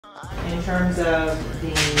In terms of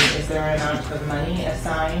is there an amount of money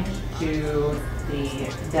assigned to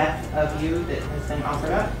the death of you that has been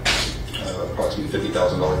offered up? Approximately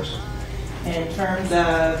 $50,000. In terms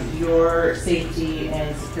of your safety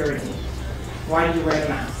and security, why do you wear the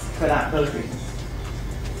mask for those reasons?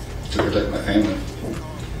 To protect my family.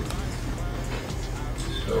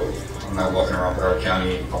 So I'm not walking around Broward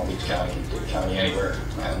County, Palm Beach County, Dade County, anywhere,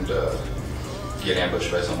 and get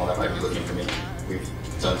ambushed by someone that might be looking for me. We've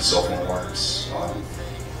done cell phone warrants on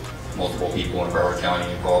multiple people in Broward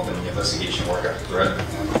County involved in the investigation work after threat.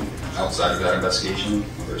 And outside of that investigation,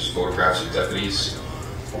 there's photographs of deputies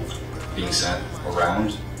being sent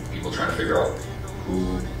around, people trying to figure out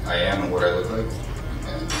who I am and what I look like.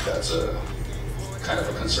 And that's a kind of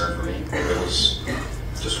a concern for me. If it was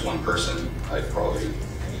just one person, I'd probably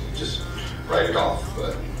just write it off.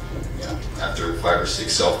 But yeah, after 5 or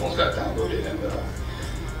 6 cell phones got downloaded and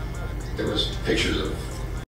there was pictures of